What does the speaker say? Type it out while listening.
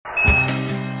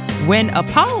When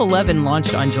Apollo 11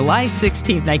 launched on July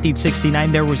 16,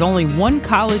 1969, there was only one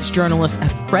college journalist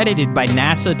accredited by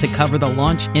NASA to cover the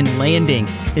launch and landing.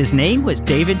 His name was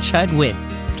David Chudwin.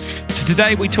 So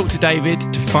today we talk to David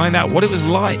to find out what it was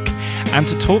like and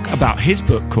to talk about his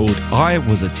book called I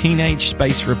Was a Teenage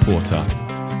Space Reporter.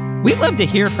 We'd love to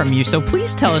hear from you, so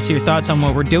please tell us your thoughts on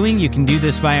what we're doing. You can do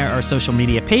this via our social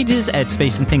media pages at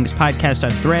Space and Things Podcast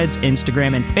on Threads,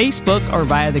 Instagram, and Facebook, or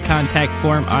via the contact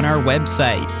form on our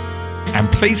website. And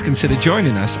please consider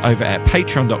joining us over at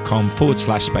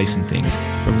patreon.com/Space and Things.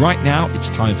 But right now, it's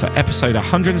time for episode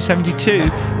 172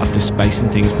 of the Space and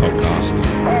Things podcast.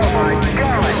 Oh my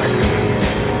God!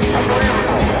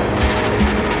 Unbelievable!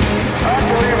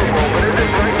 Unbelievable, but isn't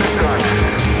it great to God?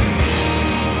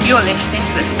 You're listening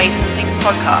to the Space and Things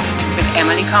podcast with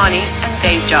Emily Carney and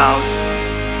Dave Giles.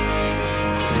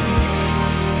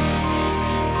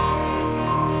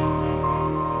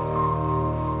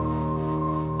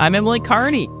 I'm Emily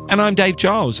Carney. And I'm Dave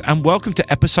Giles, and welcome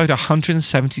to episode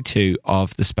 172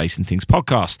 of the Space and Things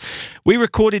podcast. We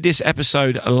recorded this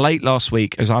episode late last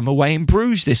week as I'm away in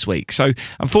Bruges this week. So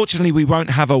unfortunately, we won't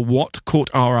have a What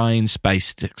Caught Our Eye in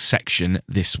Space section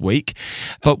this week,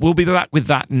 but we'll be back with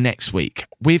that next week.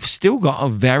 We've still got a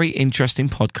very interesting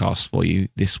podcast for you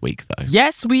this week, though.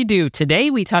 Yes, we do.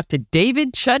 Today, we talk to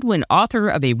David Chudwin, author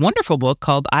of a wonderful book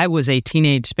called I Was a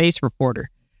Teenage Space Reporter.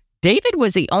 David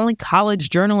was the only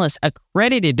college journalist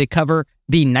accredited to cover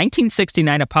the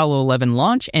 1969 Apollo 11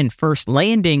 launch and first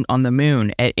landing on the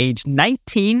moon. At age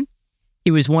 19,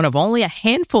 he was one of only a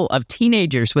handful of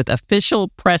teenagers with official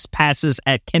press passes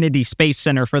at Kennedy Space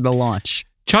Center for the launch.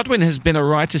 Chudwin has been a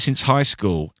writer since high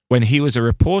school, when he was a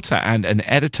reporter and an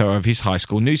editor of his high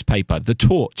school newspaper, The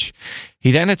Torch.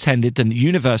 He then attended the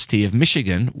University of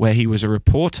Michigan, where he was a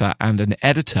reporter and an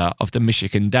editor of the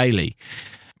Michigan Daily,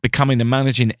 becoming the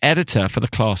managing editor for the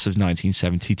class of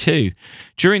 1972.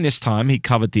 During this time, he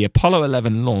covered the Apollo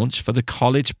 11 launch for the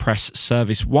College Press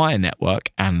Service Wire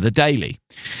Network and the Daily.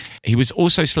 He was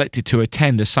also selected to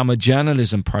attend a summer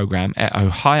journalism program at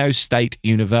Ohio State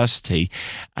University,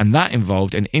 and that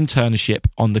involved an internship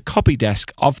on the copy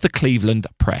desk of the Cleveland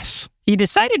Press. He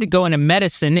decided to go into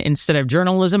medicine instead of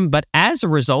journalism, but as a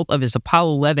result of his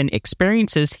Apollo 11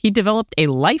 experiences, he developed a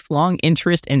lifelong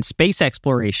interest in space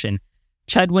exploration.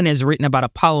 Chudwin has written about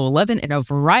Apollo 11 in a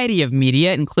variety of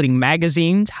media, including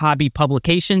magazines, hobby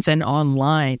publications, and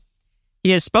online.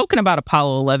 He has spoken about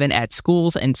Apollo 11 at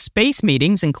schools and space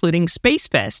meetings, including Space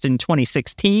Fest in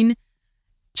 2016.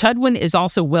 Chudwin is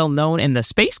also well known in the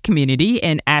space community,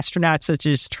 and astronauts such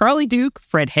as Charlie Duke,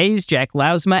 Fred Hayes, Jack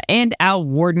Lousma, and Al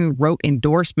Worden wrote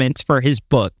endorsements for his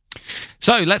book.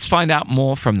 So let's find out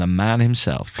more from the man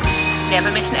himself.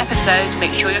 Never miss an episode.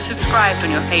 Make sure you're subscribed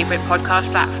on your favourite podcast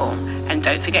platform. And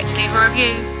don't forget to leave a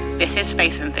review. This is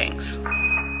Space and Things.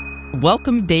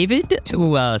 Welcome, David,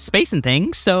 to Space and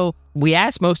Things. So we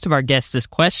asked most of our guests this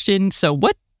question. So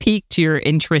what piqued your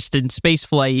interest in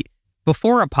spaceflight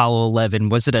before Apollo 11?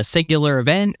 Was it a singular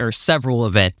event or several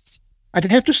events? I'd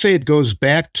have to say it goes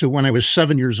back to when I was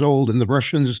 7 years old and the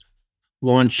Russians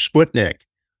launched Sputnik.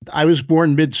 I was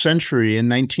born mid-century in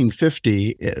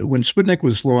 1950. When Sputnik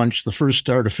was launched, the first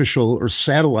artificial or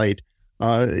satellite,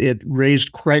 it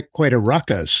raised quite a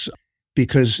ruckus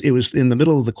because it was in the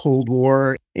middle of the Cold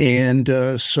War. And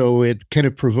so it kind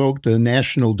of provoked a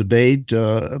national debate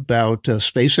about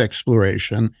space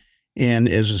exploration. And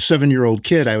as a 7-year-old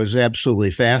kid, I was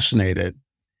absolutely fascinated.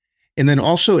 And then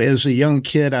also as a young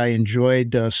kid, I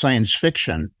enjoyed science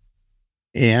fiction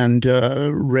and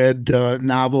read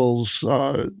novels,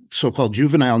 so-called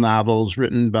juvenile novels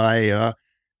written by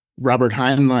Robert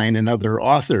Heinlein and other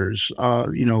authors,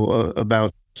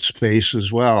 about space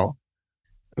as well.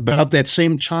 About that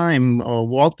same time,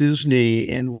 Walt Disney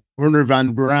and Werner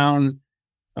von Braun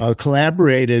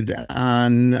collaborated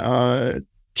on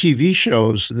TV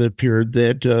shows that appeared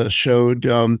that showed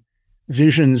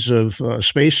visions of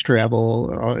space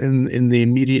travel in the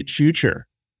immediate future.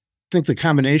 I think the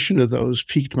combination of those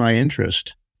piqued my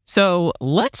interest. So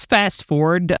let's fast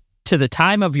forward to the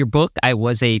time of your book, I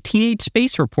Was a Teenage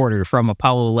Space Reporter, from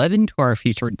Apollo 11 to Our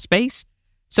Future in Space.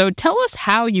 So tell us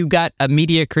how you got a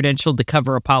media credential to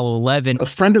cover Apollo 11. A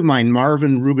friend of mine,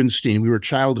 Marvin Rubenstein, we were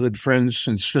childhood friends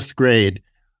since fifth grade.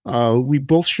 We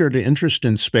both shared an interest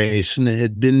in space and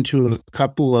had been to a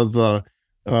couple of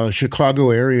Chicago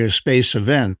area space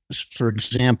events. For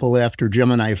example, after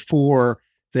Gemini 4,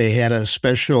 they had a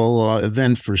special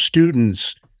event for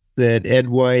students that Ed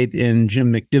White and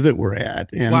Jim McDivitt were at.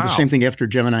 And Wow. The same thing after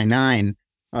Gemini 9,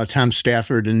 Tom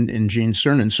Stafford and Gene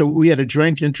Cernan. So we had a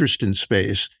joint interest in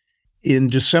space. In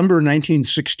December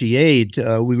 1968,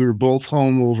 we were both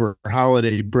home over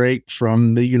holiday break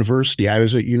from the university. I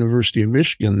was at University of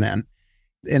Michigan then.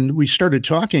 And we started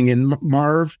talking, and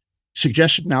Marv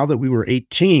suggested now that we were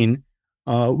 18,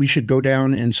 we should go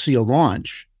down and see a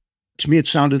launch. To me, it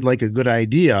sounded like a good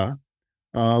idea.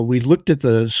 We looked at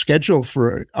the schedule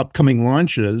for upcoming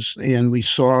launches, and we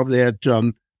saw that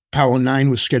Apollo 9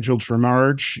 was scheduled for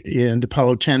March, and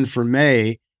Apollo 10 for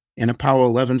May, and Apollo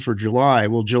 11 for July.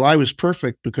 Well, July was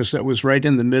perfect because that was right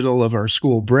in the middle of our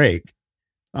school break.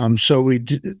 So we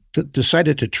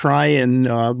decided to try and,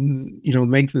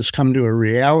 make this come to a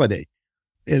reality.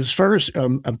 As far as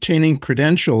obtaining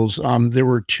credentials, there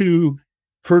were two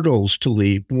hurdles to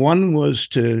leap. One was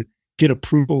to get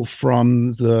approval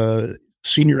from the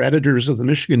senior editors of the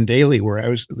Michigan Daily, where I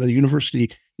was, the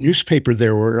university newspaper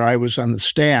there, where I was on the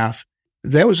staff.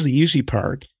 That was the easy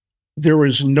part. There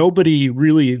was nobody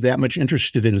really that much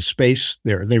interested in space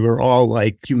there. They were all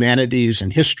like humanities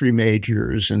and history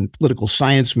majors and political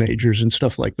science majors and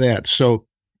stuff like that. So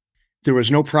there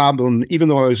was no problem, even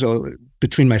though I was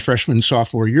between my freshman and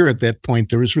sophomore year at that point,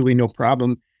 there was really no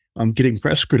problem getting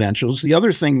press credentials. The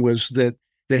other thing was that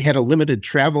they had a limited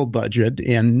travel budget,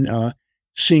 and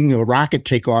seeing a rocket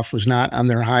take off was not on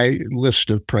their high list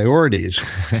of priorities.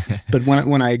 But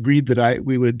when I agreed that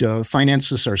we would finance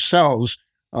this ourselves,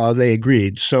 they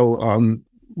agreed. So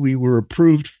we were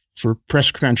approved for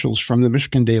press credentials from the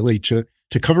Michigan Daily to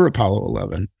cover Apollo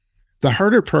 11. The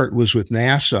harder part was with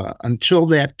NASA. Until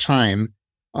that time,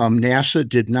 NASA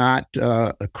did not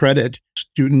accredit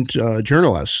student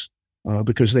journalists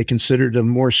because they considered them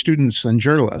more students than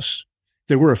journalists.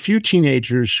 There were a few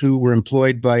teenagers who were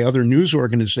employed by other news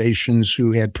organizations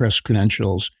who had press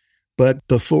credentials, but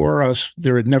before us,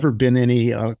 there had never been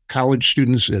any college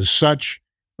students as such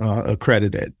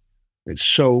accredited.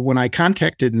 So when I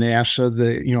contacted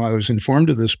NASA, I was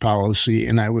informed of this policy,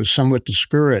 and I was somewhat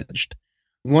discouraged.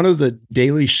 One of the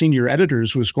Daily senior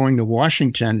editors was going to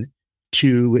Washington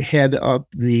to head up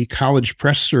the college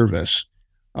press service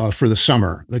for the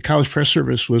summer. The college press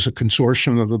service was a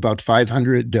consortium of about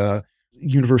 500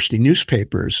 university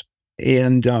newspapers,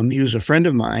 and he was a friend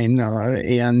of mine,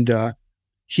 and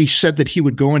he said that he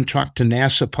would go and talk to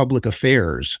NASA Public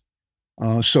Affairs.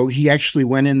 So he actually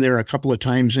went in there a couple of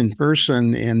times in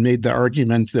person and made the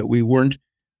argument that we weren't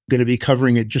going to be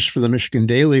covering it just for the Michigan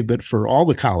Daily, but for all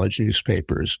the college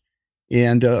newspapers.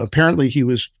 And apparently he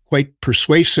was quite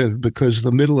persuasive, because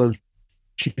the middle of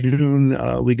June,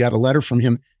 we got a letter from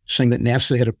him saying that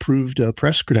NASA had approved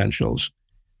press credentials.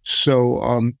 So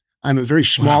I'm a very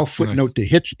small footnote to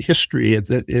history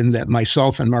in that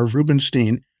myself and Marv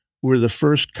Rubenstein were the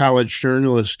first college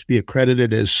journalists to be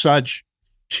accredited as such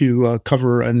to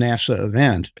cover a NASA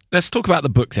event. Let's talk about the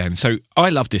book then. So I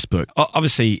love this book.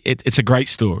 Obviously, it's a great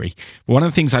story. One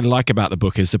of the things I like about the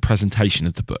book is the presentation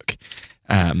of the book.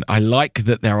 I like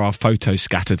that there are photos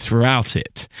scattered throughout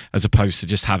it, as opposed to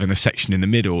just having a section in the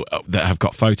middle that have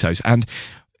got photos. And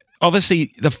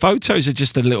obviously, the photos are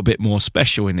just a little bit more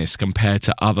special in this compared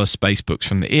to other space books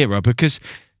from the era, because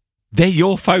they're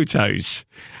your photos.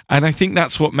 And I think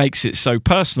that's what makes it so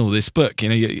personal, this book.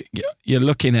 You're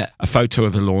looking at a photo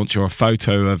of a launch or a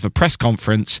photo of a press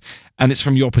conference, and it's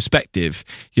from your perspective.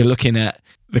 You're looking at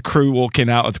the crew walking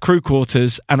out of the crew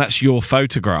quarters, and that's your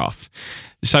photograph.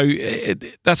 So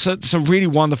that's a really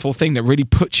wonderful thing that really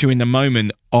puts you in the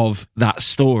moment of that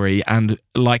story, and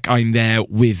like I'm there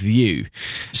with you.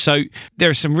 So there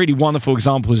are some really wonderful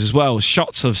examples as well.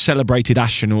 Shots of celebrated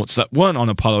astronauts that weren't on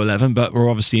Apollo 11 but were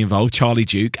obviously involved. Charlie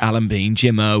Duke, Alan Bean,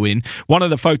 Jim Irwin. One of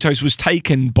the photos was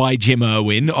taken by Jim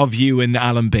Irwin of you and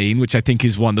Alan Bean, which I think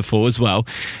is wonderful as well.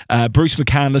 Bruce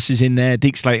McCandless is in there,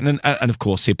 Deke Slayton, and of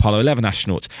course the Apollo 11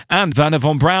 astronauts. And Werner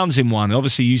von Braun's in one.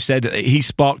 Obviously you said he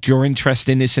sparked your interest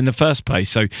in this in the first place.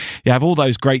 So you have all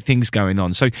those great things going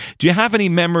on. So do you have any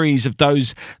memories of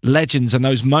those legends and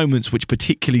those moments which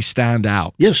particularly stand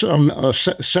out? Yes,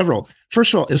 several.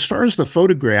 First of all, as far as the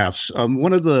photographs,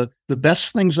 one of the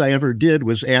best things I ever did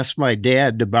was ask my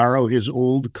dad to borrow his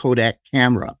old Kodak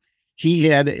camera. He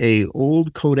had a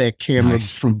old Kodak camera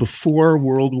from before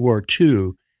World War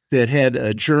II that had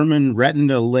a German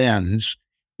retina lens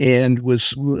and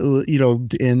was,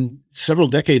 and several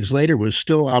decades later was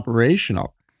still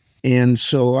operational. And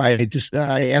so I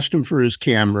asked him for his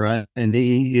camera, and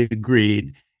he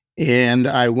agreed. And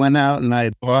I went out and I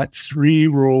bought 3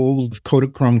 rolls of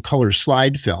Kodachrome color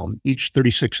slide film, each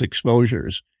 36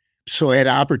 exposures. So I had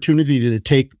an opportunity to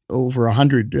take over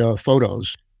 100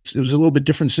 photos. It was a little bit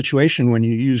different situation when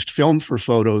you used film for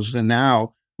photos than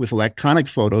now with electronic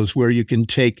photos, where you can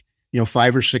take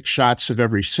 5 or 6 shots of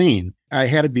every scene. I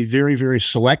had to be very, very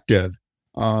selective.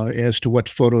 as to what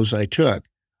photos I took.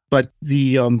 But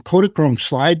the Kodachrome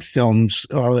slide films,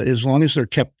 as long as they're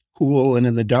kept cool and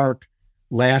in the dark,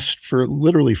 last for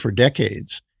literally for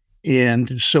decades.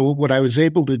 And so what I was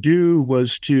able to do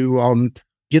was to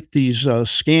get these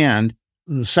scanned.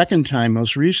 The second time,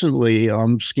 most recently,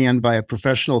 scanned by a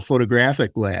professional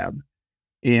photographic lab.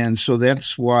 And so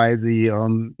that's why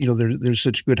there's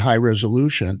such good high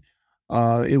resolution.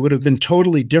 It would have been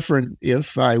totally different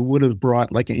if I would have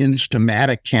brought like an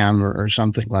Instamatic camera or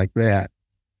something like that.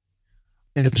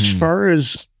 And as far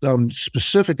as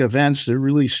specific events that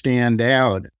really stand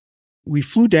out, we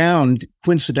flew down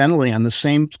coincidentally on the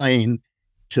same plane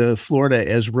to Florida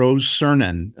as Rose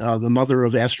Cernan, the mother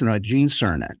of astronaut Gene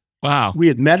Cernan. Wow. We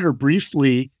had met her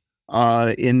briefly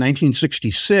in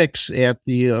 1966 at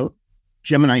the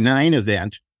Gemini 9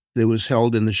 event that was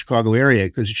held in the Chicago area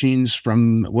because Jean's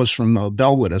was from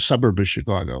Bellwood, a suburb of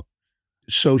Chicago.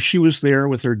 So she was there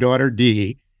with her daughter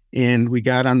Dee, and we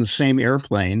got on the same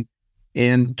airplane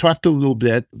and talked a little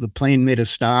bit. The plane made a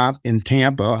stop in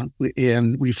Tampa,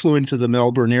 and we flew into the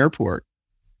Melbourne airport.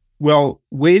 Well,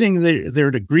 waiting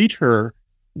there to greet her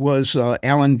was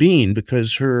Alan Bean,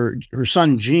 because her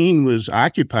son Gene was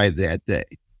occupied that day.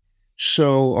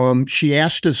 So she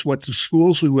asked us what the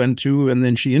schools we went to, and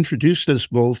then she introduced us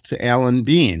both to Alan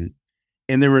Bean.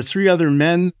 And there were 3 other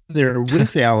men there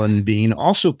with Alan Bean,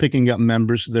 also picking up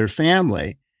members of their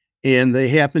family. And they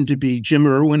happened to be Jim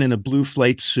Irwin in a blue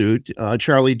flight suit,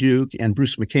 Charlie Duke, and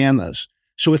Bruce McCandless.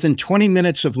 So within 20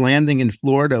 minutes of landing in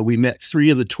Florida, we met 3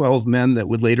 of the 12 men that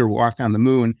would later walk on the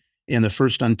moon and the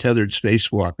first untethered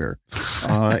spacewalker.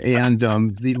 And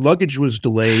the luggage was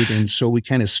delayed, and so we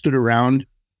kind of stood around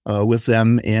with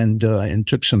them and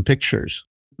took some pictures.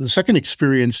 The second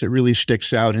experience that really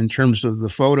sticks out in terms of the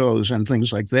photos and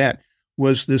things like that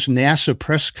was this NASA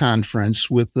press conference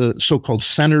with the so-called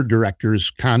Center Directors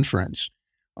Conference.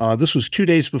 This was 2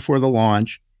 days before the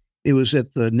launch. It was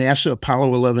at the NASA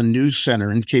Apollo 11 News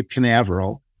Center in Cape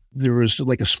Canaveral. There was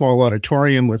like a small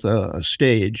auditorium with a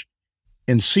stage.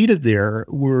 And seated there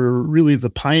were really the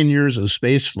pioneers of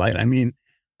spaceflight. I mean,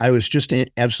 I was just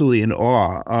absolutely in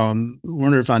awe.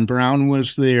 Wernher von Braun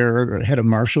was there, head of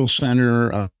Marshall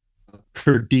Center.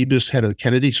 Kurt Debus, head of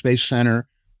Kennedy Space Center.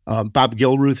 Bob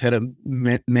Gilruth, head of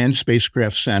Manned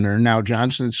Spacecraft Center, now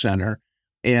Johnson Center.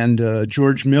 And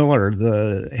George Miller,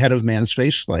 the head of Manned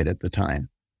Spaceflight at the time.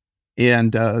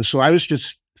 And so I was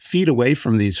just feet away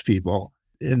from these people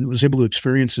and was able to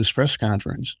experience this press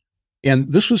conference. And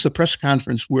this was the press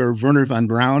conference where Wernher von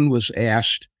Braun was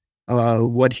asked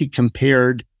what he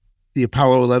compared the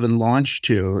Apollo 11 launch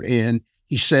to. And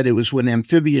he said it was when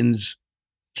amphibians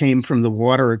came from the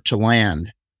water to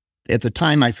land. At the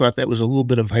time, I thought that was a little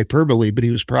bit of hyperbole, but he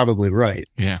was probably right.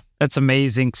 Yeah. That's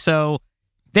amazing. So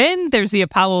then there's the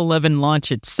Apollo 11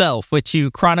 launch itself, which you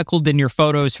chronicled in your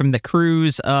photos from the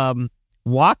crew's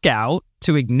walkout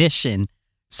to ignition.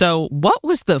 So what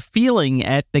was the feeling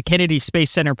at the Kennedy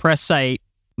Space Center press site,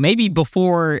 maybe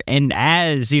before and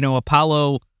as,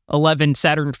 Apollo 11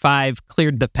 Saturn V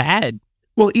cleared the pad?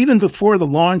 Well, even before the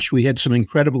launch, we had some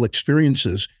incredible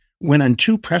experiences. Went on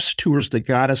 2 press tours that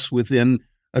got us within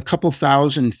a couple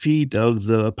thousand feet of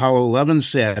the Apollo 11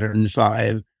 Saturn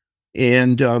V,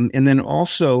 and then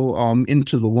also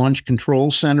into the Launch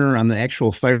Control Center on the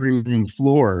actual firing room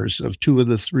floors of 2 of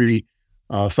the 3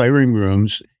 firing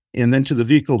rooms, and then to the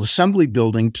vehicle assembly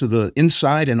building, to the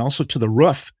inside and also to the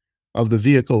roof of the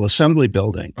vehicle assembly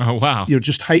building. Oh, wow.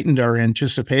 Just heightened our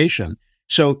anticipation.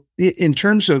 So in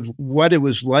terms of what it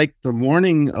was like the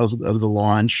morning of the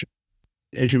launch,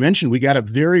 as you mentioned, we got up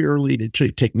very early to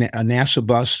take a NASA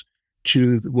bus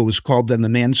to what was called then the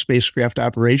Manned Spacecraft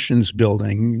Operations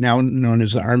Building, now known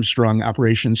as the Armstrong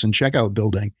Operations and Checkout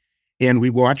Building. And we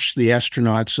watched the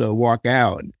astronauts walk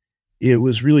out. It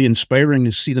was really inspiring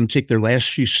to see them take their last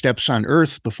few steps on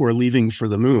Earth before leaving for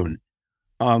the moon.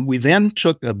 We then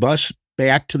took a bus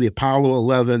back to the Apollo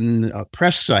 11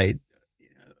 press site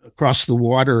across the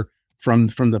water from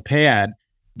the pad.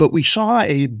 But we saw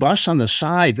a bus on the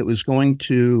side that was going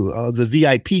to the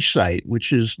VIP site,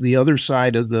 which is the other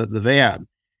side of the VAB.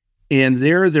 And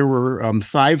there were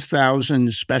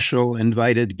 5,000 special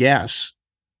invited guests,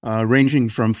 ranging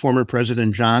from former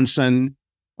President Johnson,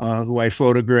 who I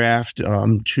photographed,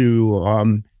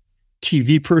 to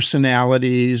TV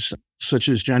personalities such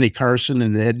as Johnny Carson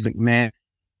and Ed McMahon,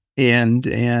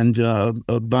 and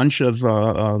a bunch of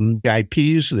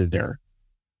VIPs there.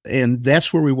 And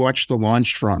that's where we watched the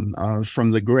launch from.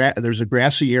 There's a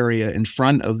grassy area in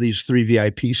front of these 3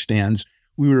 VIP stands.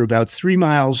 We were about 3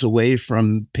 miles away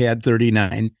from Pad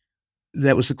 39.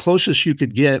 That was the closest you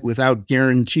could get without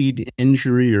guaranteed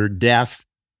injury or death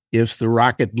if the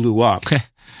rocket blew up.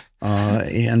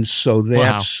 And so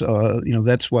that's,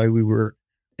 that's why we were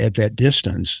at that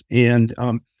distance. And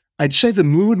I'd say the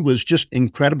mood was just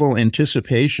incredible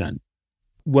anticipation.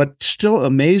 What still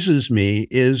amazes me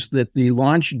is that the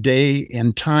launch day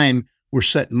and time were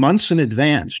set months in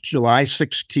advance, July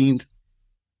 16th,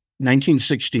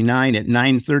 1969 at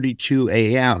 9:32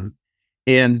 a.m.,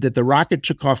 and that the rocket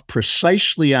took off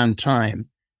precisely on time.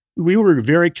 We were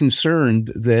very concerned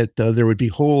that there would be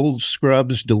holes,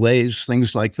 scrubs, delays,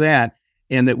 things like that,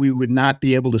 and that we would not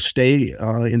be able to stay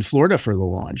in Florida for the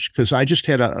launch, because I just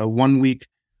had a 1 week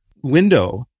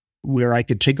window where I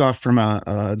could take off from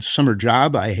a summer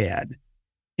job I had.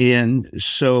 And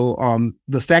so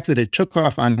the fact that it took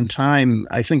off on time,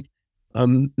 I think,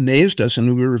 amazed us,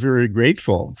 and we were very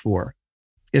grateful for.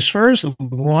 As far as the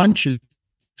launch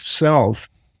itself,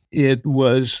 it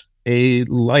was a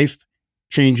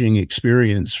life-changing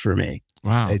experience for me.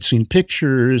 Wow. I'd seen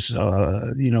pictures,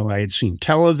 I had seen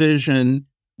television,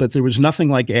 but there was nothing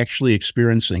like actually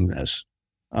experiencing this.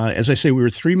 As I say, we were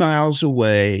 3 miles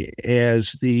away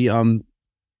as the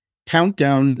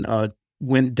countdown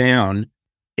went down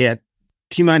at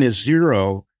T-minus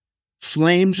 0.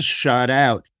 Flames shot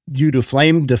out due to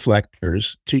flame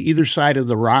deflectors to either side of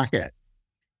the rocket.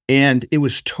 And it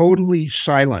was totally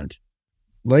silent.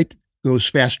 Light goes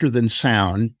faster than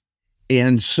sound.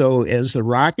 And so as the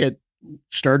rocket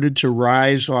started to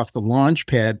rise off the launch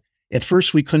pad, at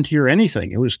first we couldn't hear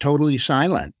anything. It was totally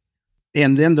silent.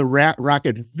 And then the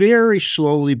rocket very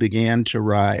slowly began to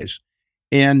rise.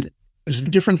 And it was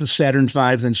different with Saturn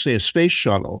V than, say, a space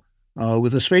shuttle.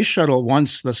 With a space shuttle,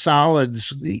 once the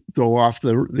solids go off,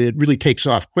 it really takes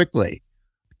off quickly.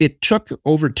 It took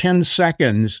over 10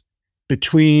 seconds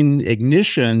between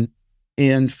ignition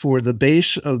and for the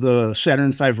base of the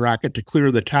Saturn V rocket to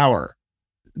clear the tower.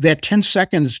 That 10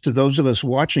 seconds to those of us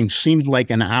watching seemed like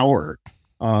an hour.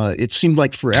 It seemed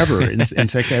like forever. In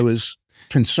fact, I was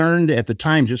concerned at the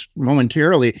time, just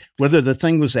momentarily, whether the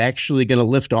thing was actually going to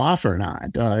lift off or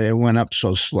not. It went up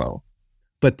so slow.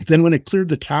 But then when it cleared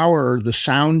the tower, the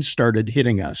sound started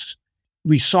hitting us.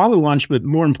 We saw the launch, but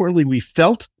more importantly, we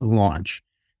felt the launch.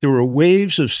 There were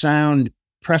waves of sound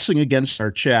pressing against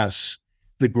our chests.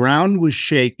 The ground was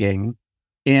shaking.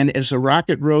 And as the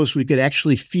rocket rose, we could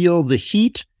actually feel the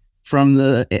heat from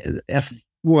the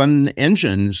F1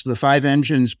 engines, the 5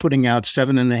 engines putting out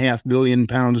 7.5 billion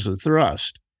pounds of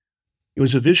thrust. It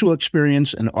was a visual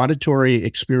experience, an auditory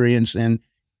experience, and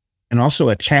also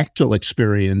a tactile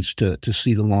experience to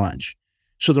see the launch.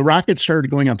 So the rocket started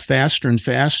going up faster and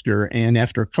faster, and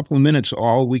after a couple of minutes,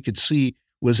 all we could see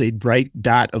was a bright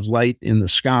dot of light in the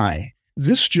sky.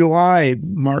 This July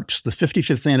marks the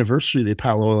 55th anniversary of the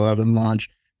Apollo 11 launch,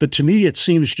 but to me, it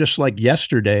seems just like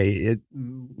yesterday. It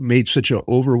made such an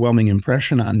overwhelming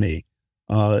impression on me.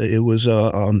 It was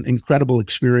an incredible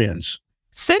experience.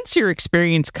 Since your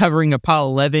experience covering Apollo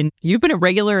 11, you've been a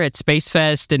regular at Space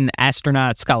Fest and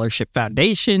Astronaut Scholarship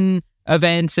Foundation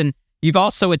events, and you've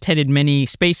also attended many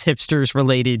Space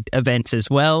Hipsters-related events as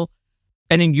well.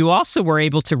 And then you also were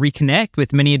able to reconnect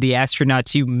with many of the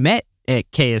astronauts you met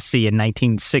at KSC in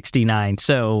 1969.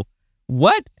 So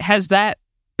what has that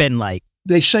been like?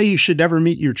 They say you should never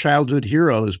meet your childhood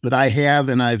heroes, but I have,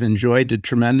 and I've enjoyed it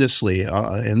tremendously,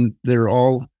 and they're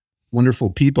all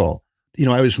wonderful people.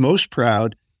 I was most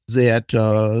proud that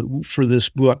for this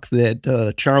book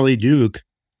that Charlie Duke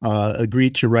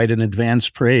agreed to write an advance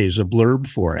praise, a blurb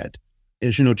for it.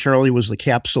 As you know, Charlie was the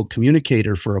capsule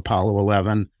communicator for Apollo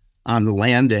 11 on the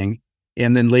landing,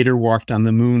 and then later walked on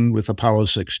the moon with Apollo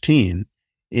 16.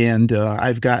 And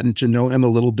I've gotten to know him a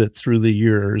little bit through the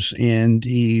years, and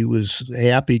he was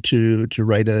happy to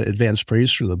write an advance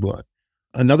praise for the book.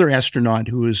 Another astronaut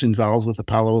who was involved with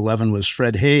Apollo 11 was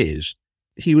Fred Hayes.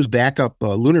 He was backup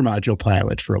lunar module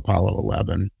pilot for Apollo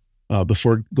 11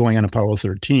 before going on Apollo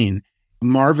 13.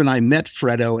 Marv and I met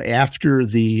Fredo after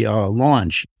the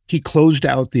launch. He closed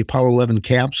out the Apollo 11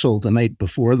 capsule the night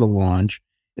before the launch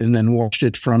and then watched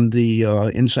it from the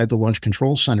inside the Launch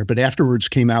Control Center. But afterwards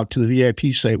came out to the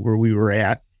VIP site where we were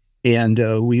at, and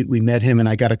we met him, and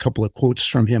I got a couple of quotes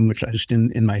from him, which I just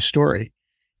in my story.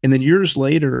 And then years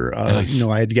later, Nice.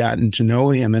 I had gotten to know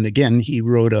him, and again, he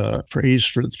wrote a praise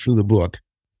for the book.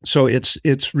 So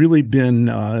it's really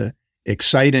been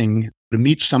exciting to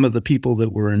meet some of the people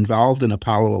that were involved in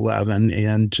Apollo 11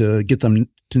 and to get them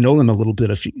to know them a little bit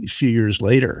a few years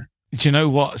later. Do you know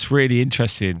what's really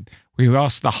interesting? We were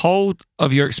asked the whole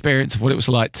of your experience of what it was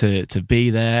like to be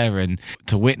there and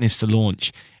to witness the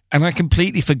launch. And I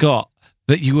completely forgot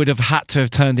that you would have had to have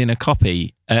turned in a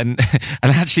copy and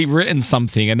actually written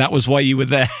something, and that was why you were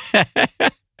there.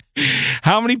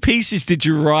 How many pieces did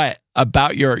you write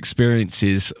about your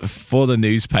experiences for the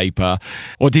newspaper,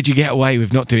 or did you get away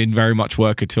with not doing very much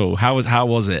work at all? How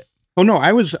was it? Oh no,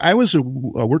 I was a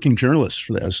working journalist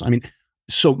for this. I mean,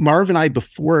 so Marv and I,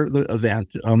 before the event,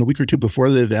 a week or two before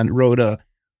the event, wrote a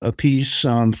piece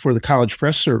for the College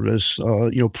Press Service,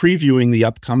 previewing the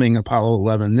upcoming Apollo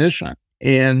 11 mission.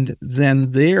 And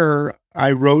then there,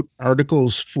 I wrote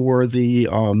articles for the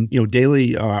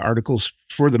daily articles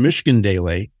for the Michigan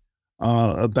Daily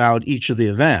about each of the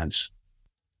events.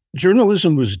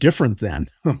 Journalism was different then.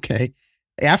 Okay,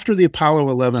 after the Apollo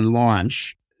 11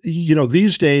 launch,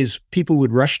 these days people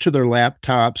would rush to their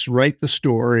laptops, write the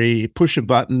story, push a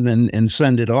button, and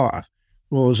send it off.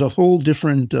 Well, it was a whole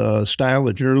different style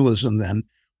of journalism then.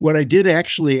 What I did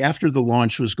actually after the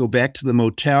launch was go back to the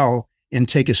motel and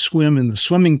take a swim in the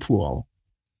swimming pool.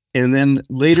 And then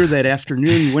later that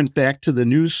afternoon, went back to the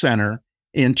news center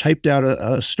and typed out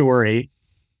a story.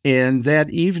 And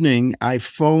that evening, I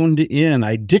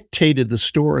dictated the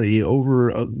story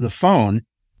over the phone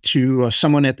to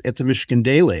someone at the Michigan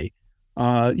Daily.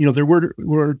 There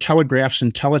were telegraphs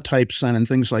and teletypes then and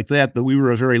things like that, but we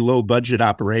were a very low budget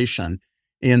operation.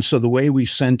 And so the way we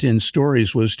sent in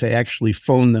stories was to actually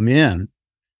phone them in.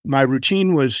 My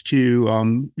routine was to,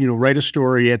 write a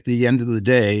story at the end of the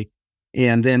day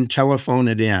and then telephone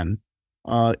it in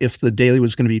if the daily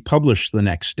was going to be published the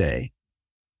next day.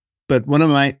 But one of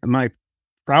my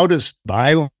proudest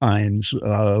bylines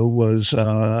was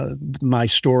my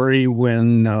story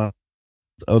when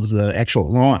of the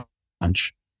actual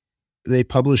launch. They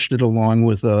published it along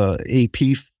with a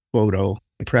AP photo,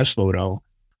 a press photo.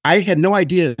 I had no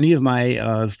idea any of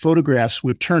my photographs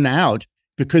would turn out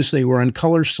because they were on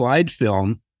color slide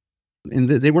film, and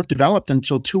they weren't developed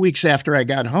until 2 weeks after I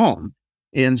got home.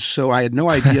 And so I had no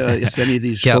idea if any of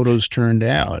these photos turned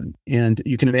out. And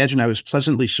you can imagine I was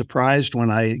pleasantly surprised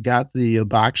when I got the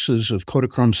boxes of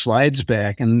Kodachrome slides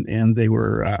back, and they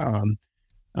were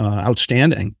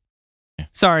outstanding.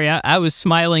 Sorry, I was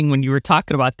smiling when you were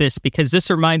talking about this because this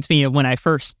reminds me of when I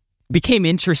first became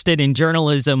interested in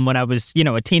journalism when I was,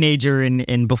 a teenager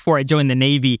and before I joined the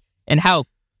Navy, and how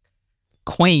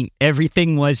quaint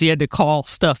everything was. You had to call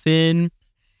stuff in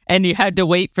and you had to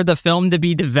wait for the film to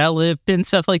be developed and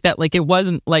stuff like that. Like, it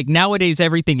wasn't like nowadays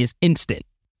everything is instant.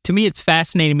 To me, it's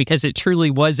fascinating because it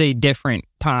truly was a different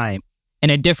time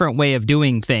and a different way of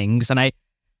doing things. And I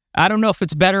don't know if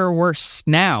it's better or worse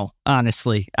now,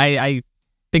 honestly. I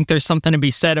think there's something to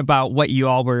be said about what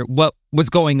was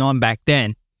going on back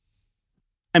then.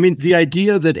 I mean, the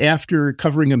idea that after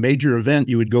covering a major event,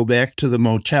 you would go back to the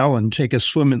motel and take a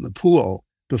swim in the pool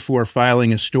before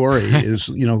filing a story is,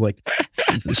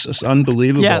 this is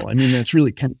unbelievable. Yeah. I mean, that's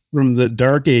really from the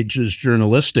dark ages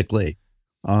journalistically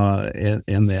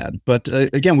and that. But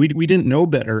again, we didn't know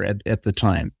better at the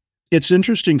time. It's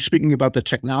interesting, speaking about the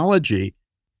technology,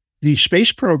 the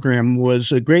space program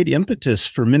was a great impetus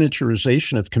for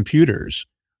miniaturization of computers.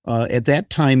 At that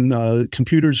time,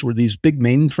 computers were these big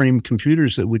mainframe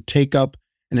computers that would take up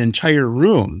an entire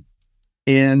room.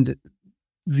 And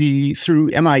through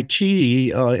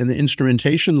MIT in the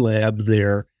instrumentation lab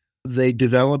there, they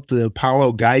developed the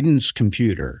Apollo guidance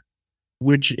computer,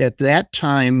 which at that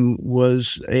time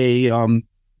was a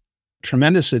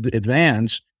tremendous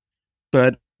advance.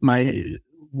 But my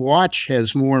watch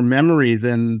has more memory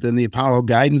than the Apollo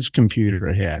guidance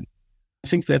computer had. I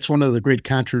think that's one of the great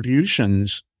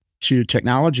contributions to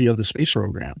technology of the space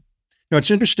program. Now, it's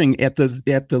interesting, at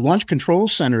the Launch Control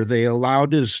Center, they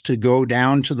allowed us to go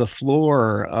down to the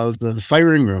floor of the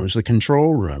firing rooms, the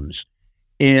control rooms,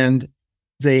 and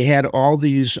they had all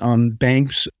these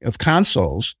banks of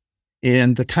consoles,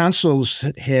 and the consoles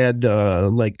had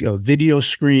video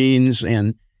screens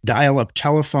and dial-up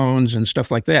telephones and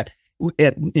stuff like that.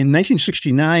 In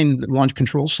 1969, the Launch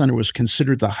Control Center was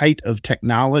considered the height of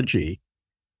technology.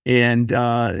 And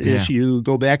if you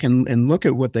go back and look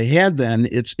at what they had then,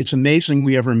 it's amazing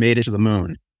we ever made it to the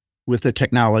moon with the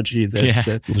technology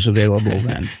that was available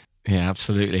then. Yeah,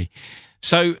 absolutely.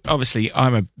 So obviously,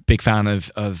 I'm a big fan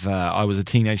of I Was a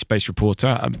Teenage Space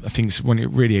Reporter. I think it's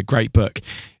really a great book.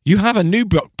 You have a new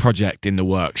book project in the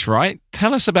works, right?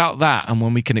 Tell us about that and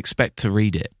when we can expect to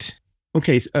read it.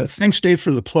 Okay, thanks, Dave,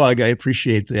 for the plug. I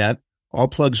appreciate that. All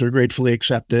plugs are gratefully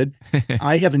accepted.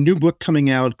 I have a new book coming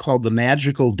out called The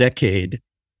Magical Decade,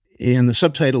 and the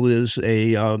subtitle is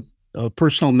a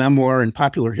personal memoir and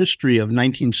popular history of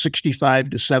 1965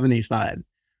 to 75.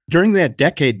 During that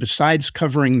decade, besides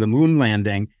covering the moon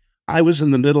landing, I was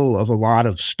in the middle of a lot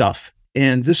of stuff.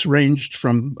 And this ranged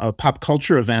from pop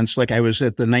culture events, like I was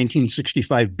at the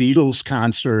 1965 Beatles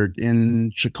concert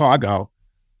in Chicago,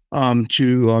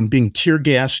 to being tear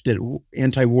gassed at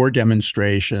anti-war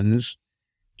demonstrations,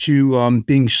 to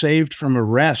being saved from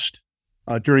arrest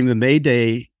during the May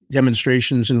Day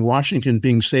demonstrations in Washington,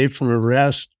 being saved from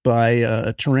arrest by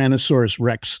a Tyrannosaurus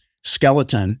Rex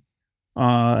skeleton,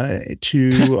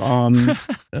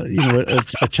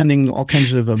 attending all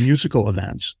kinds of musical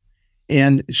events.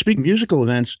 And speaking of musical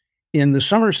events, in the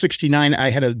summer of '69, I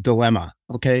had a dilemma.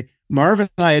 Okay, Marv and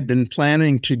I had been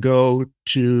planning to go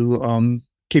to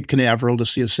Cape Canaveral to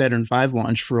see a Saturn V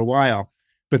launch for a while,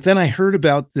 but then I heard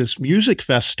about this music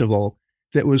festival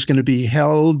that was going to be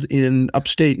held in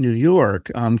upstate New York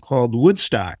called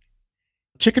Woodstock.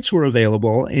 Tickets were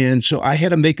available, and so I had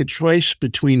to make a choice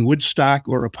between Woodstock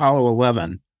or Apollo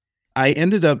 11. I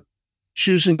ended up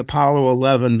choosing Apollo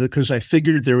 11 because I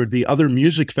figured there would be other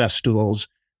music festivals,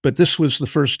 but this was the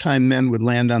first time men would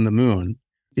land on the moon.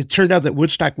 It turned out that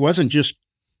Woodstock wasn't just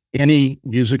any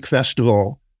music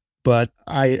festival, but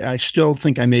I still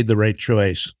think I made the right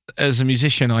choice. As a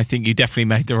musician, I think you definitely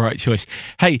made the right choice.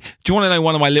 Hey, do you want to know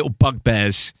one of my little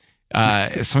bugbears?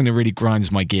 Something that really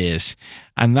grinds my gears.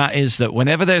 And that is that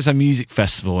whenever there's a music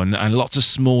festival, and lots of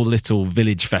small little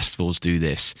village festivals do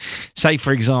this. Say,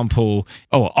 for example,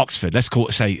 Oxford. Let's call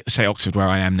it, say Oxford, where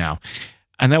I am now.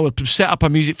 And they would set up a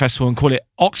music festival and call it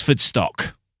Oxford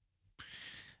Stock.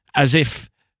 As if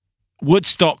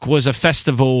Woodstock was a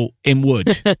festival in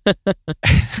wood.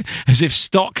 As if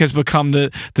stock has become the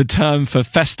term for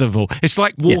festival. It's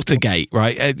like Watergate,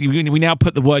 right? We now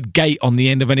put the word gate on the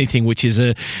end of anything which is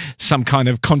some kind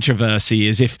of controversy,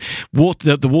 as if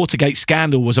the Watergate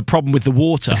scandal was a problem with the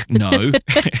water. No,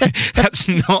 that's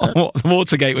not what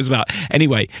Watergate was about.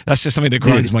 Anyway, that's just something that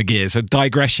grinds my gears. A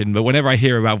digression, but whenever I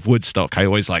hear about Woodstock, I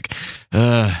always like,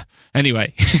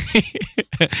 Anyway,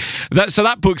 so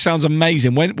that book sounds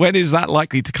amazing. When is that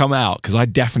likely to come out? Because I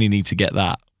definitely need to get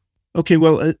that. Okay,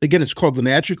 well, again, it's called The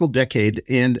Magical Decade,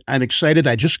 and I'm excited.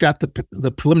 I just got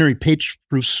the preliminary page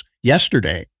proofs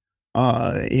yesterday.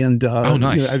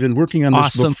 Nice. I've been working on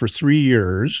this book for 3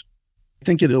 years. I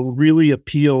think it'll really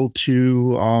appeal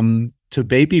to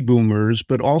baby boomers,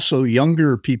 but also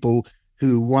younger people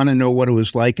who want to know what it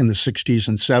was like in the 60s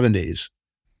and 70s.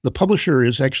 The publisher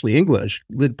is actually English,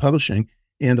 Lid Publishing,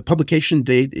 and the publication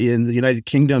date in the United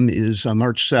Kingdom is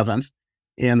March 7th,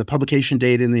 and the publication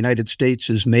date in the United States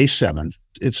is May 7th.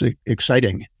 It's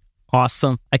exciting.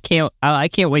 Awesome. I can't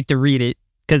wait to read it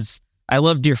because I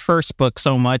loved your first book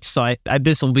so much. So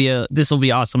this will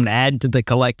be awesome to add to the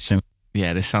collection.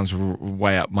 Yeah, this sounds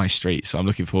way up my street, so I'm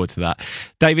looking forward to that.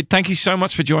 David, thank you so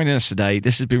much for joining us today.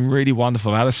 This has been really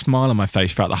wonderful. I had a smile on my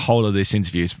face throughout the whole of this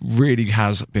interview. It really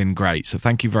has been great, so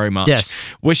thank you very much. Yes.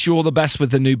 Wish you all the best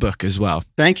with the new book as well.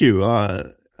 Thank you.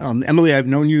 Emily, I've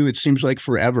known you, it seems like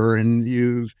forever, and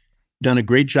you've done a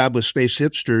great job with Space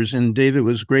Hipsters. And Dave, it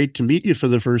was great to meet you for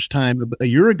the first time a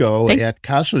year ago at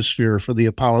Cosmosphere for the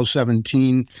Apollo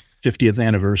 17 50th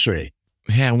anniversary.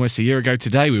 Yeah, almost a year ago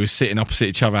today, we were sitting opposite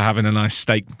each other having a nice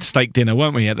steak dinner,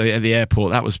 weren't we, at the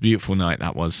airport? That was a beautiful night,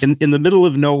 that was. In the middle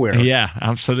of nowhere. Yeah,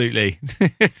 absolutely.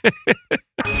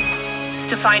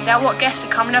 To find out what guests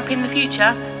are coming up in the future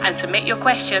and submit your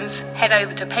questions, head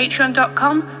over to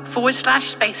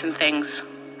patreon.com/Space and Things.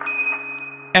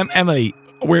 Emily,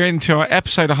 we're into our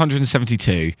episode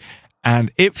 172,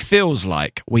 and it feels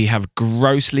like we have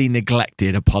grossly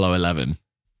neglected Apollo 11.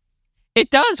 It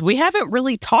does. We haven't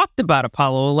really talked about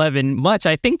Apollo 11 much.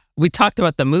 I think we talked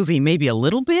about the movie maybe a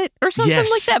little bit or something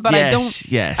like that, but I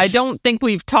don't think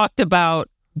we've talked about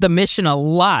the mission a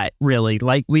lot, really.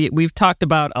 Like we've talked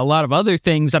about a lot of other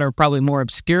things that are probably more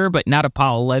obscure, but not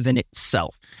Apollo 11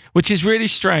 itself. Which is really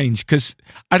strange because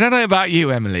I don't know about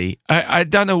you, Emily. I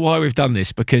don't know why we've done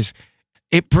this because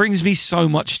it brings me so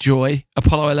much joy,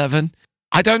 Apollo 11.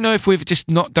 I don't know if we've just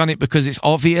not done it because it's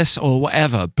obvious or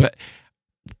whatever, but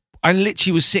I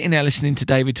literally was sitting there listening to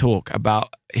David talk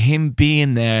about him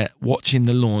being there, watching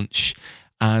the launch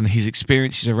and his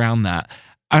experiences around that.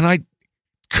 And I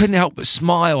couldn't help but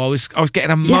smile. I was getting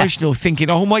emotional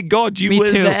thinking, oh my God, you were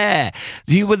there.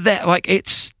 You were there. Like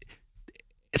it's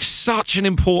such an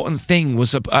important thing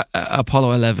was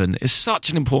Apollo 11. It's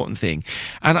such an important thing.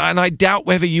 And I doubt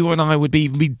whether you and I would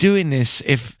even be doing this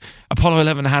if Apollo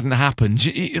 11 hadn't happened.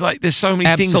 Like there's so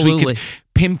many things we could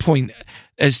pinpoint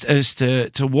as to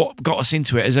what got us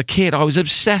into it. As a kid, I was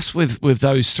obsessed with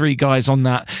those three guys on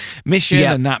that mission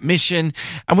and that mission.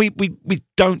 And we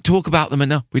don't talk about them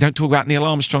enough. We don't talk about Neil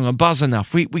Armstrong and Buzz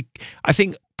enough. I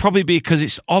think probably because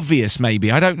it's obvious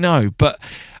maybe. I don't know. But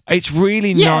it's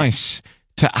really nice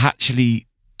to actually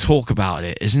talk about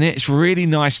it, isn't it? It's really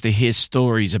nice to hear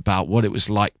stories about what it was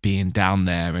like being down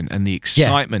there and the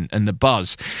excitement and the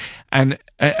buzz. And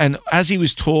as he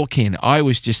was talking, I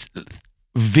was just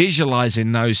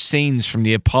visualizing those scenes from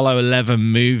the Apollo 11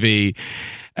 movie,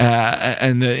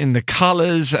 and the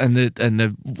colors and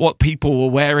the what people were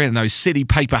wearing, those city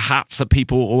paper hats that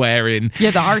people were wearing.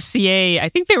 Yeah, the RCA. I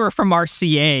think they were from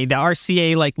RCA. The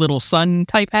RCA like little sun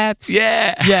type hats.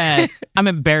 Yeah. I'm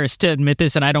embarrassed to admit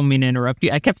this, and I don't mean to interrupt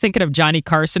you. I kept thinking of Johnny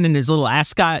Carson and his little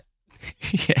ascot.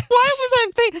 Yes. Why was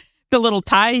I thinking the little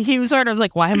tie he was wearing? I was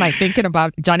like, why am I thinking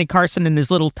about Johnny Carson and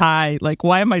his little tie? Like,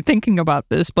 why am I thinking about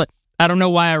this? But I don't know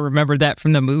why I remember that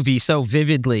from the movie so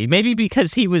vividly. Maybe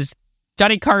because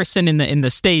Johnny Carson in the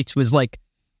States was like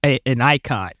an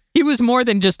icon. He was more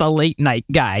than just a late night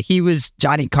guy. He was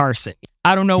Johnny Carson.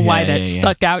 I don't know why that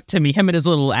stuck out to me. Him and his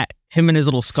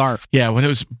little scarf. Yeah, when it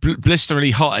was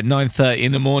blisteringly hot at 9:30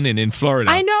 in the morning in Florida.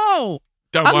 I know.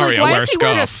 Don't worry, I'll wear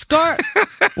a scarf.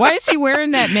 Why is he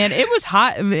wearing that, man? It was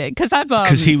hot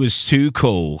because he was too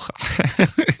cool.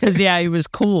 Because he was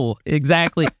cool.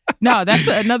 Exactly. No, that's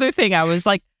another thing. I was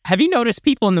like, have you noticed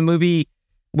people in the movie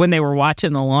when they were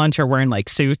watching the launch are wearing like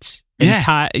suits and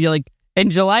tie? You're like, in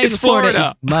July, it's Florida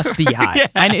is musty hot.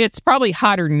 And it's probably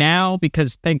hotter now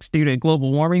because thanks due to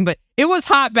global warming, but it was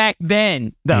hot back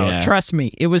then, though. Yeah. Trust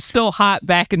me. It was still hot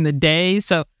back in the day.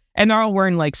 So, and they're all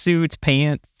wearing like suits,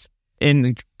 pants,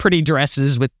 and pretty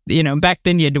dresses with, back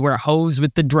then you had to wear hose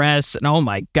with the dress. And oh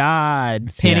my God,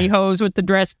 pantyhose with the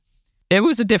dress. It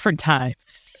was a different time.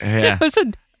 Yeah.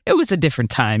 It was a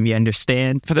different time, you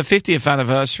understand? For the 50th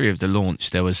anniversary of the launch,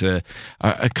 there was a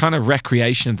kind of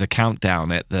recreation of the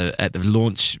countdown at the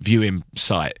launch viewing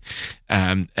site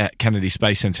at Kennedy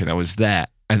Space Center, and I was there.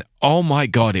 And oh my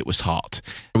God, it was hot.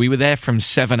 We were there from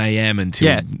 7 a.m.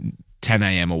 until 10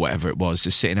 a.m. or whatever it was,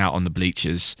 just sitting out on the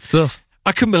bleachers. Ugh.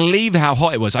 I couldn't believe how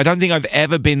hot it was. I don't think I've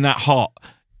ever been that hot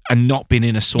and not been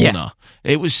in a sauna. Yeah.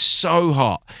 It was so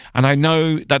hot. And I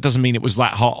know that doesn't mean it was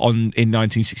that hot in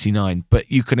 1969, but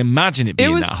you can imagine it being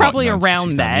that hot. It was probably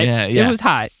around that. Yeah. It was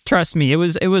hot. Trust me, it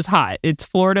was hot. It's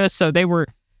Florida, so they were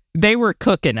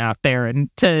cooking out there, and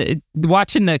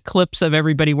watching the clips of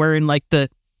everybody wearing like the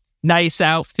nice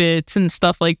outfits and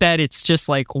stuff like that, it's just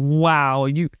like, wow.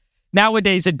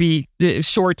 Nowadays it'd be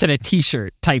shorts and a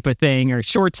t-shirt type of thing, or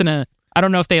shorts and I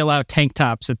don't know if they allow tank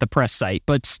tops at the press site,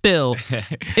 but still,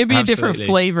 it'd be a different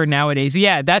flavor nowadays.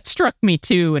 Yeah, that struck me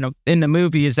too in the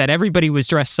movie, is that everybody was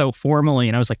dressed so formally,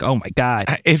 and I was like, oh my God.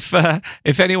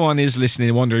 If anyone is listening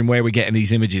and wondering where we're getting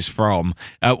these images from,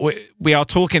 we are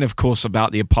talking, of course,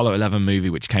 about the Apollo 11 movie,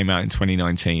 which came out in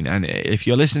 2019. And if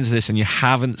you're listening to this and you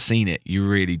haven't seen it, you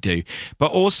really do.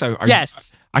 But also,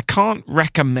 I can't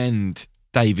recommend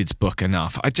David's book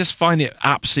enough. I just find it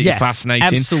absolutely fascinating.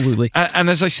 Absolutely. And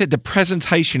as I said, the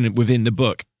presentation within the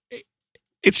book,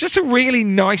 it's just a really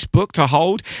nice book to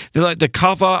hold. The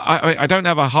cover, I don't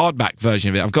have a hardback version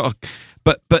of it. I've got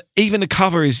but even the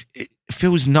cover it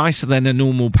feels nicer than a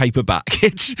normal paperback.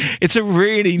 It's a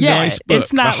really nice book.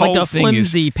 It's not like a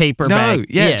flimsy paperback. No,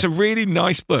 it's a really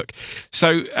nice book.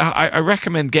 So I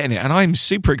recommend getting it. And I'm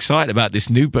super excited about this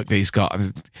new book that he's got.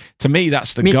 To me,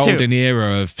 that's the golden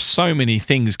era of so many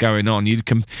things going on. You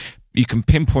can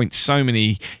pinpoint so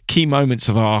many key moments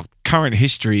of our current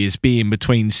history as being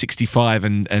between 65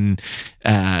 and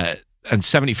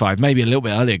 75, maybe a little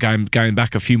bit earlier, going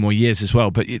back a few more years as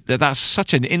well. But that's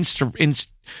such an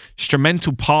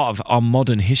instrumental part of our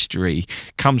modern history,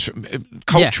 comes from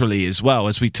culturally as well,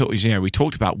 as we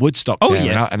talked about Woodstock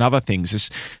and other things. There's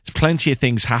plenty of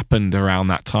things happened around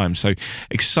that time. So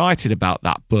excited about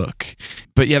that book.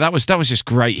 But yeah, that was just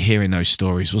great hearing those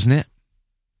stories, wasn't it?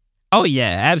 Oh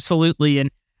yeah, absolutely. And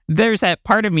there's that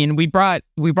part of me, and we brought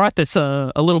this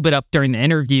a little bit up during the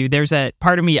interview. There's that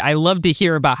part of me, I love to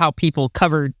hear about how people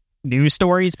covered news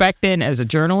stories back then as a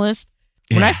journalist.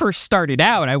 Yeah. When I first started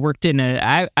out, I worked at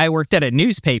a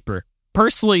newspaper.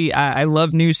 Personally, I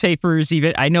love newspapers.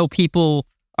 Even I know people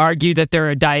argue that they're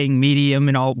a dying medium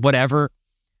and all whatever.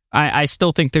 I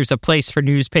still think there's a place for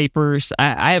newspapers.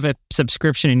 I have a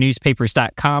subscription to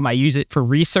newspapers.com. I use it for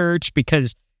research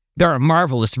because they're a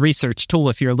marvelous research tool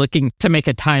if you're looking to make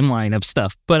a timeline of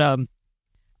stuff. But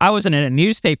I wasn't in a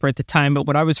newspaper at the time, but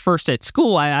when I was first at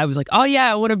school, I was like, oh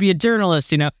yeah, I want to be a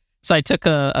journalist, So I took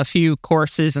a few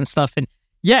courses and stuff, and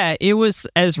yeah, it was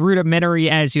as rudimentary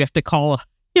as you have to call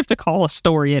a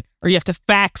story in, or you have to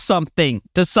fax something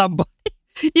to somebody.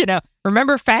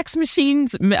 Remember fax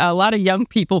machines? A lot of young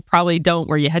people probably don't,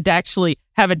 where you had to actually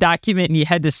have a document and you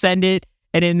had to send it.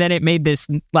 And then it made this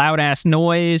loud ass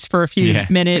noise for a few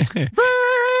minutes.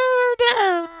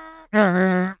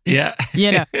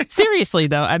 Yeah. Seriously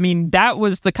though, I mean, that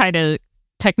was the kind of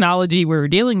technology we were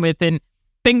dealing with, and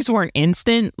things weren't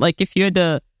instant. Like if you had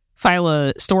to file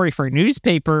a story for a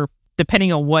newspaper,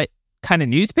 depending on what kind of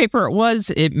newspaper it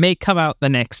was, it may come out the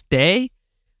next day.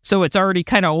 So it's already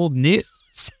kind of old news,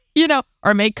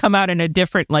 or it may come out in a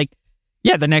different,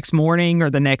 the next morning or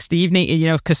the next evening,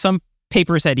 because some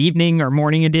papers had evening or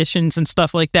morning editions and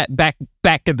stuff like that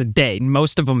back in the day.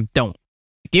 Most of them don't.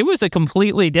 It was a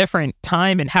completely different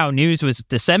time in how news was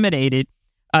disseminated.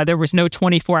 There was no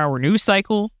 24-hour news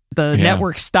cycle. The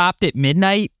network stopped at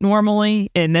midnight normally,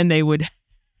 and then they would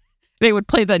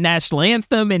play the national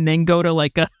anthem and then go to a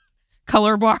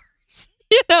color bars,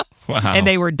 Wow. And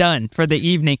they were done for the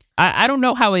evening. I don't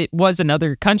know how it was in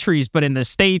other countries, but in the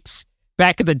States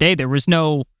back in the day, there was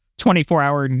no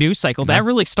 24-hour news cycle. That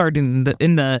really started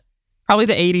in the probably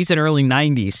the 80s and early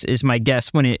 90s is my guess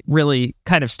when it really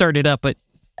kind of started up. But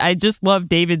I just love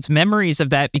David's memories of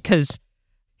that because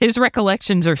his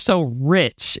recollections are so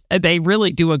rich. They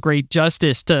really do a great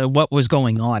justice to what was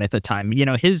going on at the time.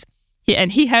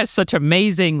 He has such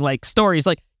amazing stories.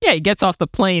 He gets off the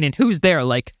plane and who's there?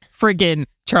 Friggin'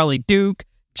 Charlie Duke,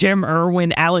 Jim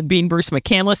Irwin, Alan Bean, Bruce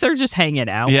McCandless. They're just hanging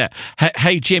out. Yeah.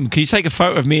 Hey, Jim, can you take a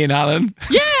photo of me and Alan?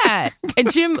 Yeah.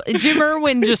 And Jim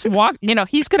Irwin just walked,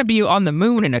 he's going to be on the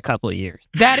moon in a couple of years.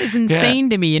 That is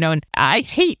insane to me, and I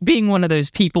hate being one of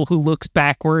those people who looks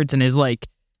backwards and is like,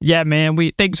 yeah, man,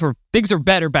 things were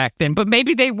better back then, but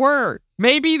maybe they were.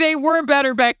 Maybe they were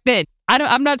better back then.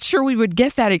 I'm not sure we would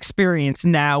get that experience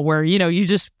now where, you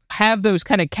just have those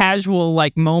kind of casual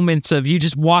moments of you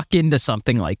just walk into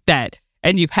something like that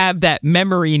and you have that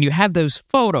memory and you have those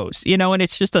photos, and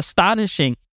it's just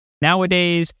astonishing.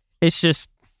 Nowadays, it's just,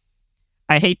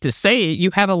 I hate to say it, you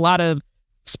have a lot of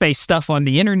space stuff on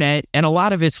the internet and a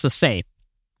lot of it's the same.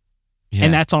 Yeah.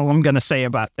 And that's all I'm going to say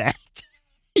about that.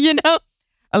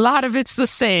 A lot of it's the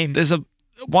same. There's a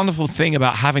wonderful thing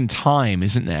about having time,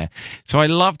 isn't there? So I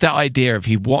love that idea of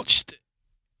he watched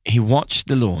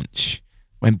the launch,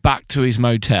 went back to his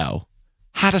motel,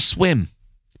 had a swim.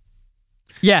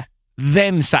 Yeah.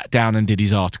 Then sat down and did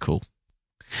his article.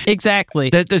 Exactly.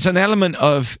 There's an element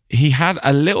of he had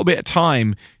a little bit of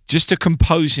time just to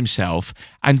compose himself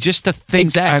and just to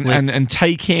think and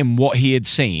take in what he had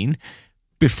seen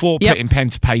before putting pen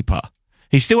to paper.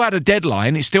 He still had a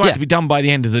deadline. It still had to be done by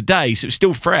the end of the day, so it's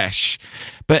still fresh.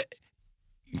 But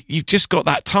you've just got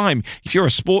that time. If you're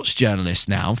a sports journalist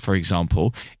now, for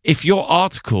example, if your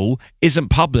article isn't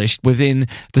published within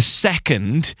the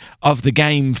second of the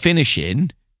game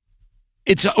finishing,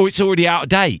 it's already out of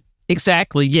date.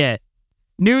 Exactly, yeah.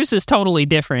 News is totally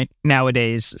different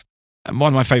nowadays.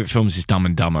 One of my favourite films is Dumb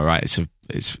and Dumber, right?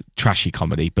 It's trashy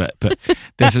comedy, but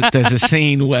there's a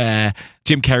scene where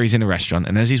Jim Carrey's in a restaurant,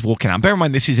 and as he's walking out, bear in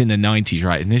mind this is in the 90s,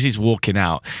 right? And as he's walking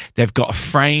out, they've got a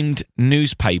framed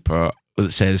newspaper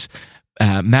that says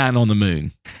 "Man on the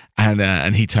Moon,"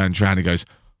 and he turns around and goes,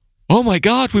 "Oh my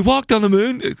God, we walked on the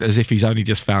moon!" As if he's only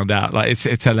just found out.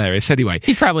 It's hilarious. Anyway,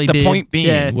 he probably did. The point being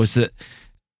yeah. was that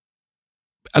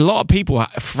a lot of people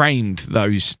framed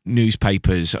those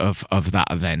newspapers of that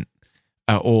event,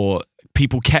 or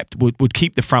people would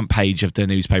keep the front page of the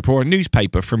newspaper or a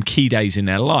newspaper from key days in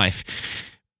their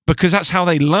life because that's how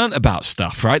they learnt about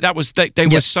stuff, right? That was they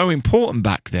were so important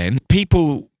back then.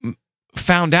 People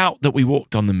found out that we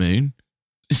walked on the moon.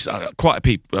 A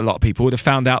lot of people would have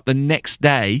found out the next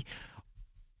day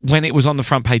when it was on the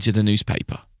front page of the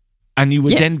newspaper, and you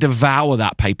would then devour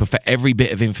that paper for every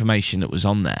bit of information that was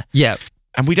on there. Yeah.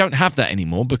 And we don't have that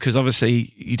anymore because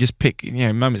obviously you just pick,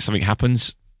 the moment something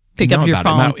happens, pick up your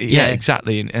phone. Yeah,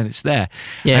 exactly. And it's there.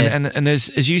 Yeah. And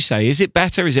as you say, is it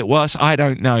better? Is it worse? I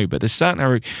don't know. But there's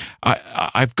certainly,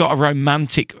 I've got a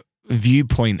romantic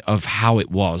viewpoint of how it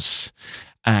was.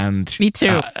 And me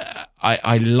too.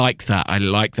 I like that. I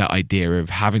like that idea of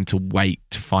having to wait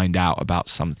to find out about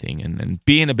something and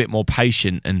being a bit more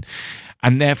patient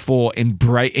and therefore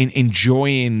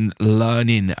enjoying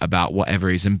learning about whatever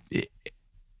is. And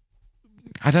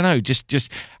I don't know,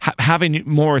 just having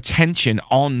more attention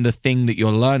on the thing that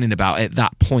you're learning about at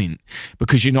that point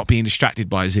because you're not being distracted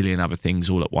by a zillion other things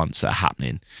all at once that are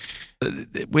happening.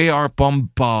 We are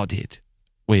bombarded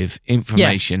with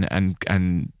information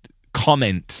and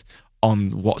comment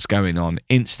on what's going on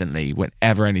instantly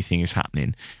whenever anything is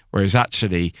happening, whereas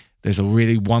actually there's a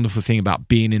really wonderful thing about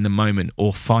being in the moment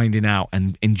or finding out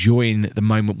and enjoying the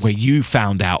moment where you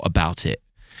found out about it.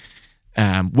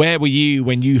 Where were you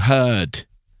when you heard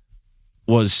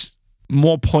was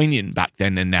more poignant back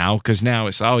then than now, because now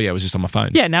it's, it was just on my phone.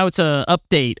 Yeah, now it's a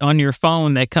update on your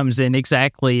phone that comes in,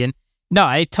 exactly. And no,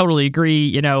 I totally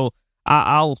agree.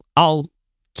 I'll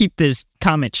keep this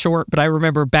comment short, but I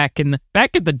remember back in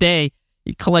the day,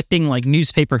 collecting like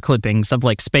newspaper clippings of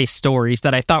like space stories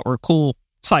that I thought were cool.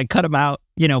 So I cut them out,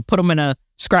 put them in a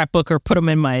scrapbook or put them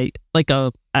in my like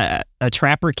a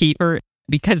trapper keeper,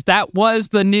 because that was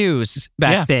the news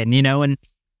back then, and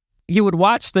you would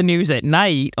watch the news at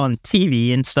night on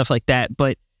TV and stuff like that,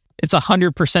 but it's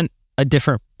 100% a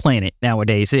different planet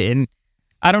nowadays. And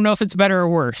I don't know if it's better or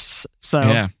worse.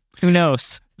 So who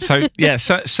knows? So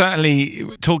certainly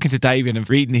talking to David and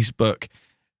reading his book,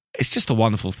 it's just a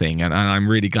wonderful thing, and I'm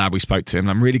really glad we spoke to him.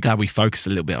 I'm really glad we focused a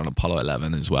little bit on Apollo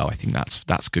 11 as well. I think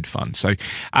that's good fun. So,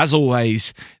 as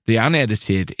always, the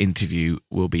unedited interview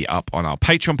will be up on our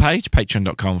Patreon page,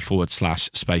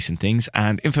 patreon.com/Space and Things,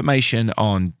 and information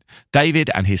on David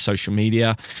and his social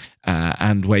media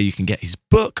and where you can get his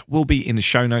book will be in the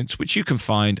show notes, which you can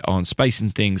find on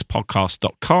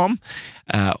spaceandthingspodcast.com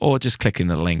or just clicking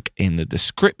the link in the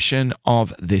description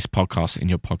of this podcast in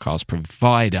your podcast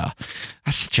provider.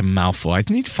 That's such a mouthful. I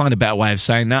need to find a better way of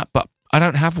saying that, but I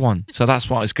don't have one. So that's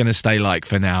what it's going to stay like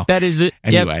for now. That is it.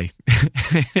 Anyway.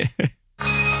 Yep.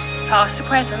 Past to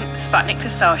present, Sputnik to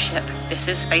Starship, this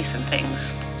is Space and Things.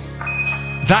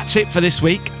 That's it for this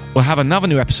week. We'll have another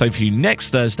new episode for you next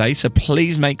Thursday, so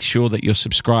please make sure that you're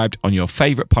subscribed on your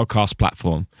favourite podcast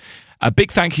platform. A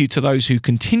big thank you to those who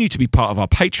continue to be part of our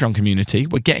Patreon community.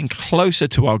 We're getting closer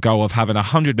to our goal of having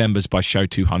 100 members by show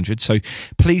 200, so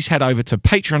please head over to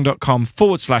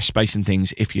patreon.com/Space and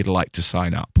Things if you'd like to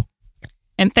sign up.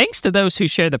 And thanks to those who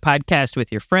share the podcast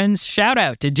with your friends. Shout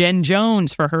out to Jen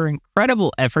Jones for her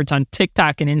incredible efforts on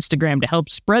TikTok and Instagram to help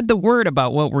spread the word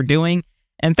about what we're doing.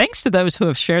 And thanks to those who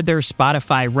have shared their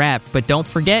Spotify Wrapped. But don't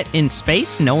forget, in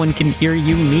space, no one can hear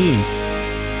you mean.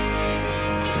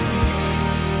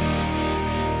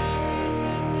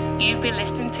 You've been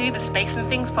listening to the Space and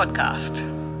Things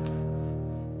podcast.